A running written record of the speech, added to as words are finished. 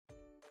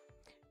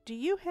do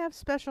you have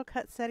special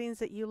cut settings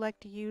that you like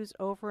to use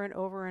over and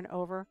over and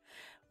over?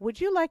 Would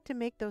you like to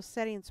make those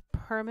settings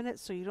permanent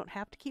so you don't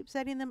have to keep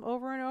setting them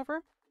over and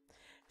over?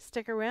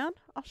 Stick around.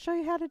 I'll show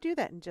you how to do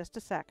that in just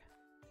a sec.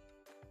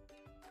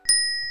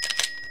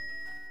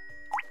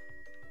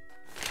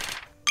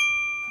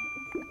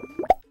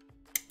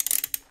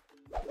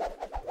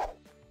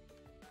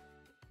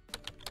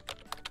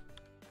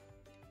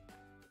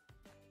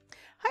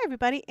 Hi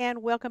everybody,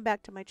 and welcome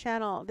back to my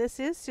channel. This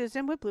is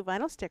Susan with Blue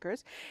Vinyl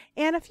Stickers,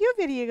 and a few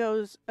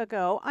videos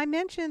ago I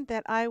mentioned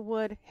that I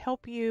would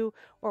help you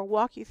or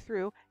walk you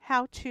through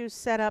how to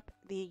set up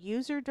the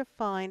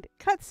user-defined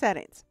cut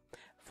settings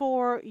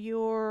for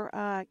your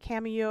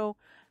Cameo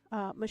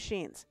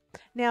machines.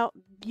 Now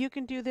you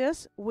can do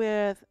this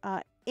with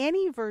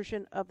any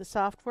version of the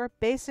software,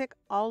 basic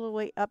all the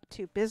way up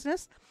to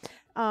business.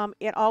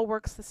 It all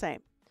works the same.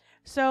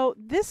 So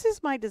this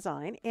is my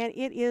design, and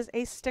it is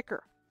a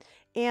sticker.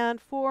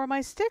 And for my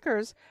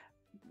stickers,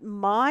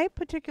 my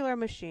particular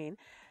machine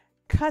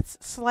cuts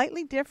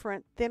slightly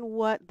different than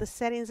what the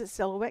settings that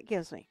Silhouette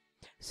gives me.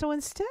 So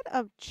instead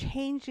of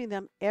changing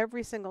them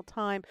every single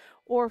time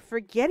or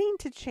forgetting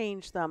to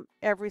change them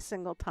every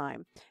single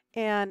time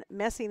and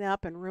messing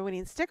up and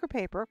ruining sticker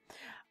paper,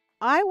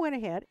 I went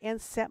ahead and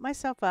set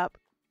myself up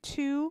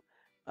two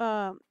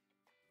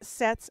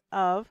sets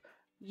of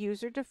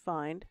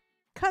user-defined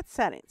cut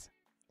settings.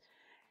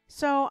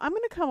 So I'm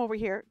going to come over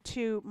here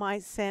to my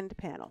send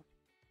panel.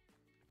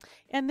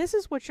 And this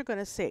is what you're going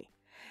to see.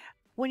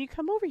 When you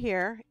come over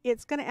here,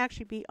 it's going to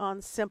actually be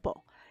on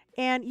simple.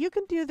 And you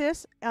can do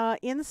this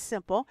in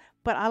simple,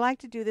 but I like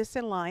to do this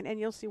in line, and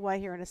you'll see why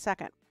here in a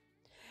second.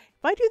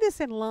 If I do this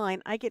in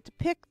line, I get to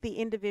pick the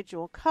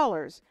individual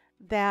colors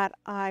that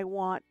I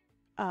want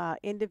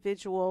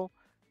individual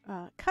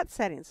cut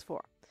settings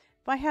for.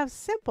 If I have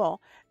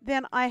simple,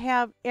 then I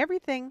have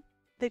everything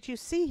that you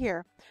see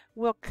here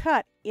will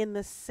cut in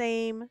the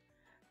same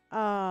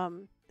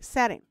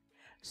setting.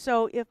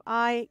 So if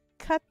I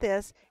cut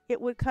this, it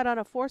would cut on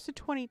a force of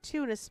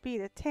 22 and a speed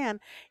of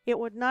 10. It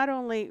would not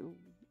only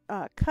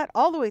cut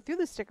all the way through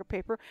the sticker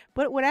paper,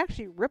 but it would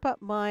actually rip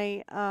up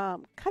my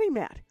cutting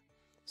mat.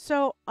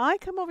 So I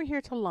come over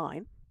here to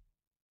line,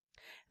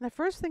 and the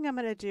first thing I'm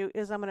going to do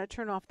is I'm going to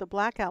turn off the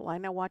black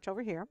outline. Now watch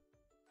over here.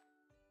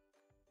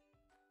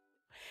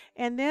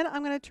 And then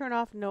I'm going to turn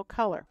off no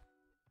color,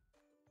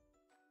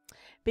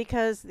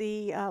 because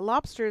the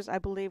lobsters, I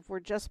believe,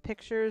 were just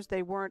pictures.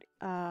 They weren't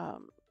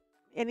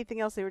anything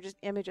else. They were just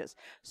images.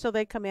 So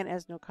they come in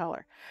as no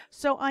color.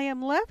 So I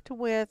am left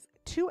with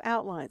two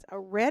outlines, a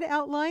red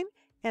outline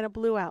and a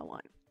blue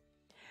outline.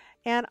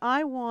 And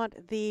I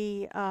want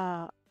the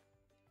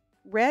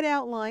red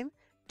outline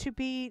to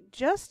be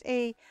just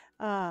a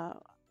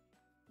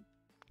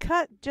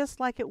cut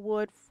just like it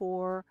would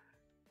for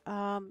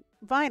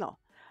vinyl.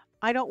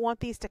 I don't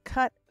want these to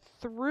cut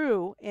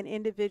through an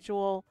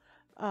individual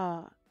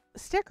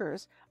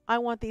stickers. I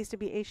want these to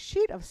be a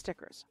sheet of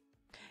stickers,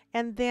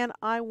 and then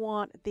I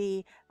want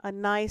a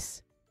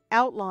nice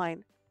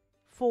outline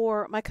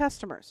for my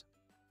customers.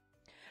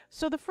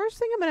 So the first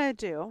thing I'm going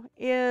to do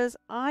is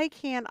I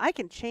can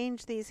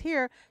change these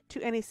here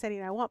to any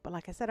setting I want, but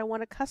like I said, I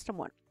want a custom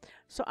one.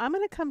 So I'm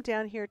going to come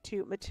down here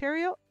to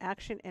Material,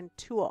 Action, and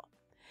Tool,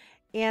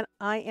 and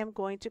I am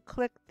going to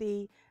click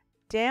the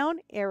down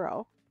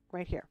arrow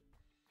right here,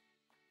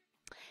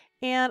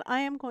 and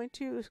I am going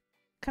to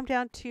come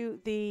down to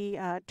the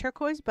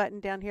turquoise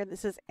button down here that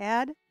says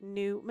Add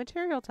New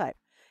Material Type,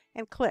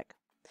 and click.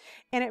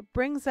 And it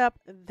brings up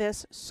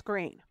this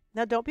screen.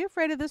 Now don't be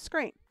afraid of this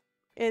screen.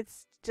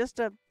 It's just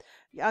a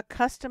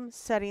custom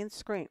setting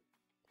screen.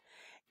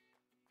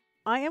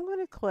 I am going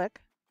to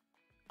click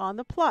on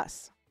the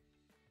plus.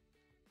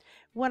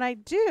 When I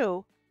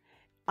do,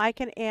 I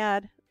can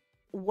add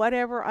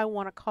whatever I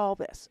want to call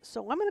this.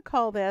 So I'm going to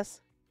call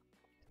this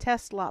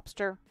Test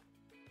Lobster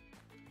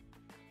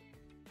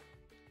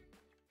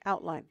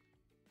Outline.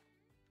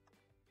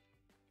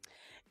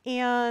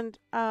 And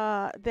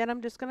then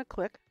I'm just going to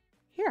click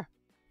here.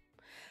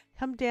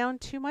 Come down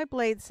to my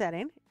blade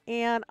setting,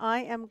 and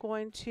I am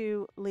going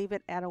to leave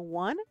it at a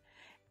 1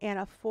 and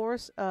a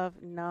force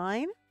of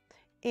 9.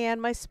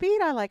 And my speed,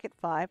 I like at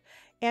 5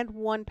 and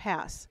 1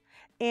 pass.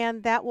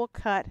 And that will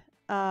cut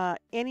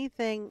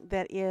anything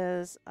that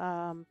is,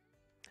 I'm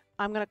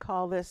going to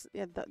call this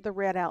the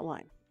red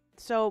outline.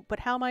 So,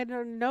 but how am I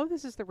going to know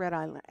this is the red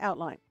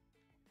outline?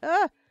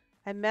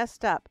 I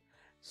messed up.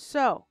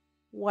 So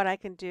what I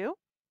can do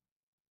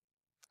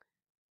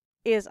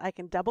is I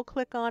can double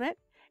click on it.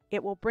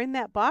 It will bring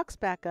that box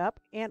back up,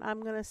 and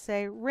I'm going to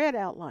say red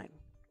outline.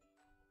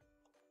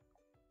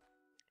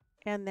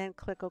 And then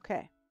click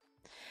OK.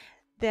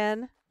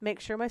 Then make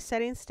sure my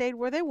settings stayed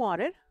where they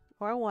wanted,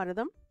 or I wanted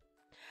them.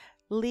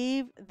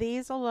 Leave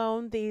these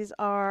alone. These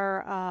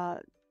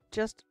are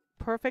just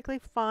perfectly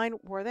fine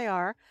where they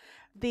are.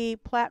 The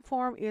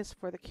platform is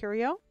for the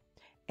curio,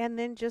 and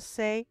then just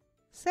say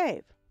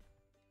save.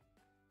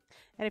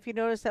 And if you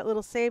notice, that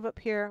little save up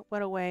here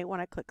went away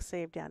when I click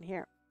save down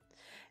here.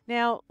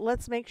 Now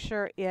let's make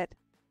sure it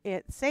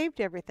it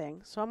saved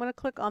everything. So I'm going to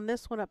click on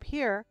this one up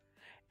here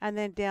and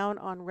then down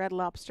on Red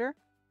Lobster,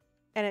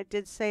 and it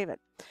did save it.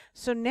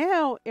 So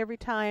now every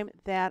time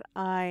that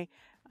I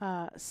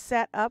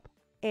set up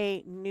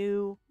a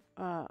new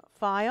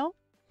file,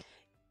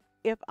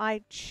 if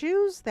I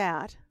choose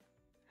that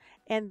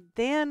and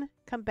then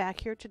come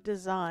back here to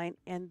design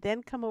and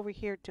then come over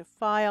here to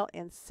file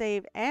and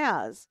save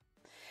as,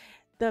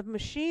 the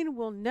machine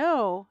will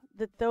know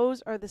that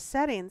those are the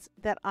settings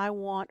that I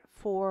want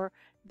for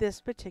this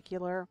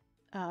particular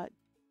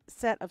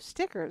set of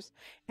stickers,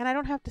 and I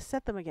don't have to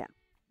set them again.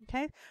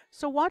 Okay,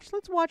 so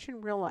let's watch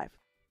in real life.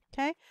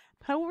 Okay,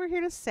 come over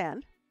here to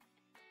send,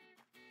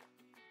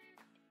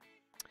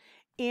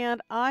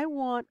 and I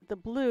want the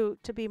blue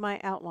to be my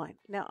outline.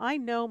 Now I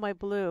know my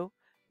blue.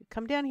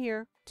 Come down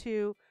here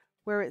to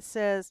where it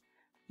says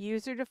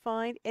user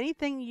defined.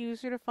 Anything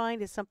user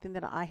defined is something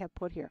that I have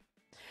put here.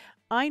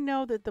 I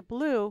know that the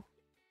blue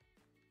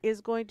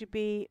is going to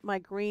be my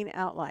green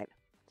outline.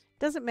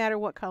 Doesn't matter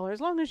what color,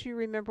 as long as you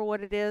remember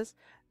what it is,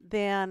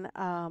 then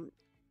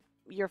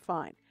you're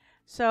fine.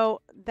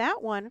 So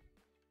that one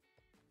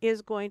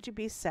is going to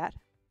be set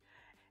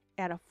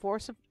at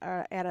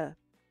a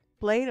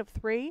blade of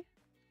 3,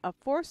 a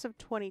force of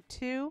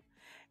 22,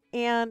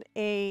 and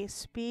a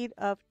speed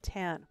of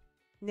 10.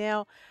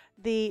 Now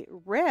the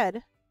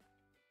red,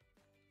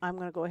 I'm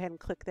going to go ahead and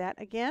click that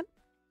again.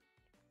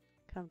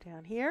 Come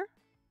down here,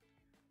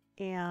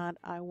 and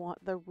I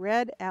want the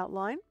red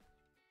outline.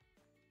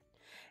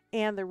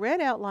 And the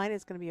red outline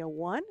is going to be a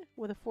 1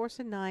 with a force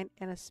of 9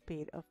 and a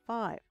speed of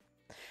 5.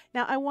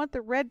 Now I want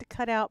the red to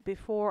cut out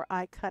before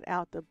I cut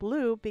out the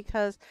blue,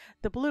 because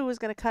the blue is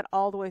going to cut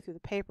all the way through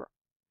the paper.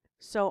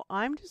 So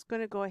I'm just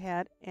going to go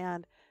ahead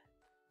and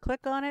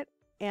click on it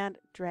and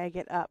drag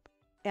it up.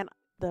 And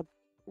the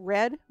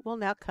red will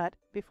now cut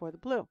before the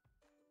blue.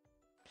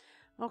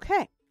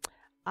 Okay,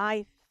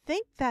 I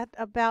think that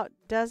about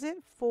does it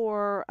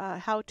for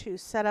how to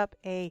set up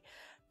a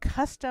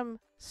custom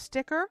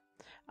sticker.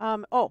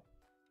 Oh,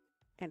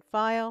 and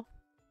file,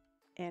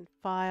 and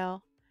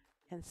file,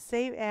 and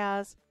save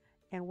as,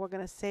 and we're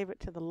going to save it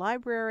to the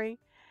library,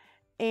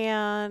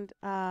 and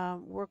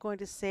we're going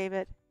to save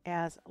it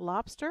as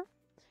lobster,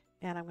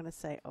 and I'm going to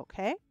say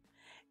okay.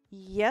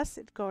 Yes,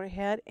 go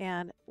ahead,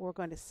 and we're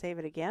going to save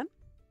it again.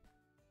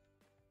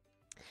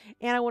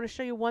 And I want to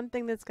show you one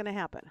thing that's going to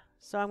happen.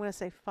 So I'm going to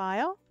say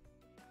file,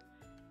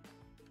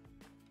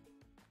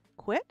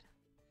 quit,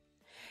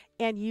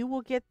 and you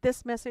will get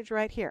this message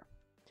right here.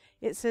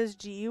 It says,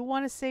 do you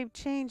want to save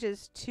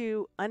changes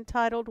to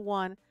Untitled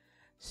 1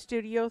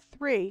 Studio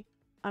 3?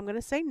 I'm going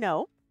to say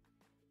no,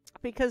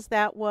 because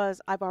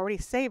I've already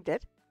saved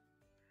it.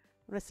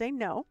 I'm going to say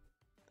no.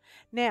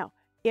 Now,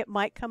 it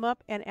might come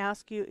up and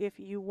ask you if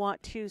you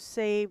want to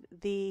save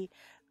the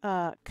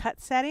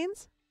cut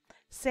settings.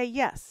 Say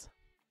yes.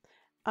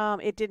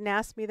 It didn't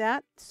ask me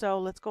that, so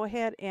let's go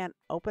ahead and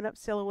open up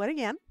Silhouette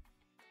again.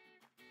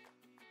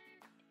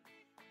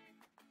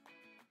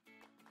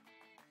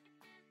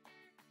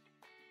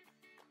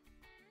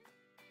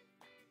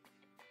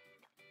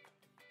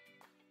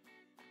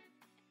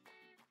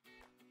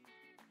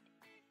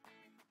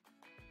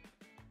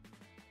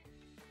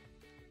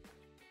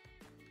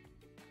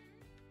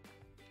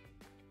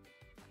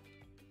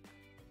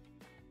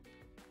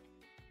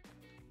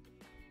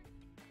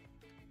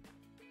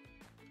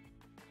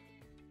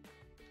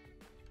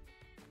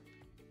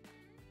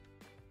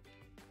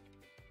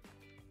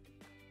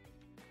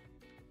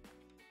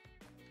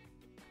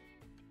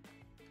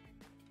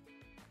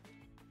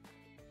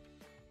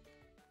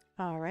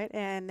 All right,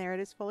 and there it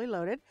is fully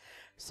loaded.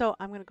 So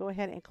I'm going to go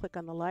ahead and click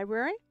on the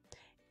library,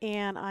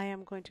 and I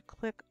am going to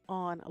click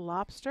on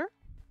Lobster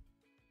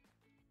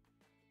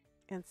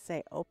and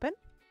say open.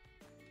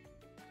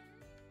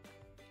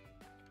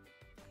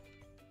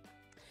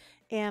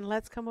 And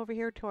let's come over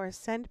here to our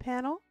send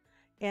panel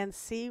and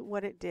see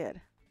what it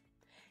did.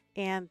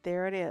 And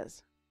there it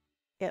is.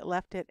 It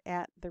left it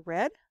at the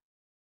red.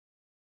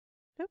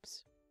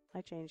 Oops,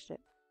 I changed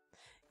it.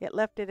 It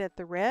left it at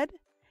the red,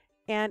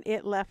 and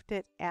it left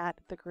it at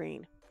the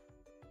green.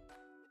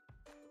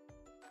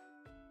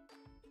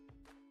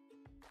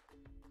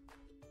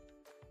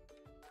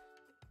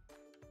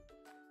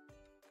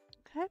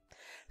 Okay,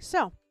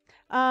 so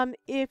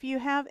if you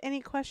have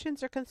any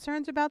questions or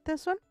concerns about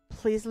this one,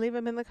 please leave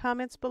them in the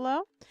comments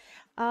below.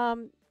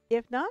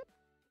 If not,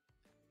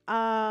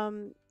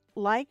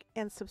 like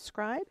and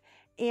subscribe,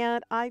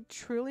 and I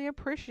truly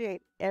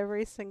appreciate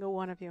every single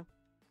one of you.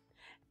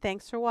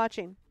 Thanks for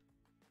watching.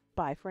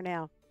 Bye for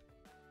now.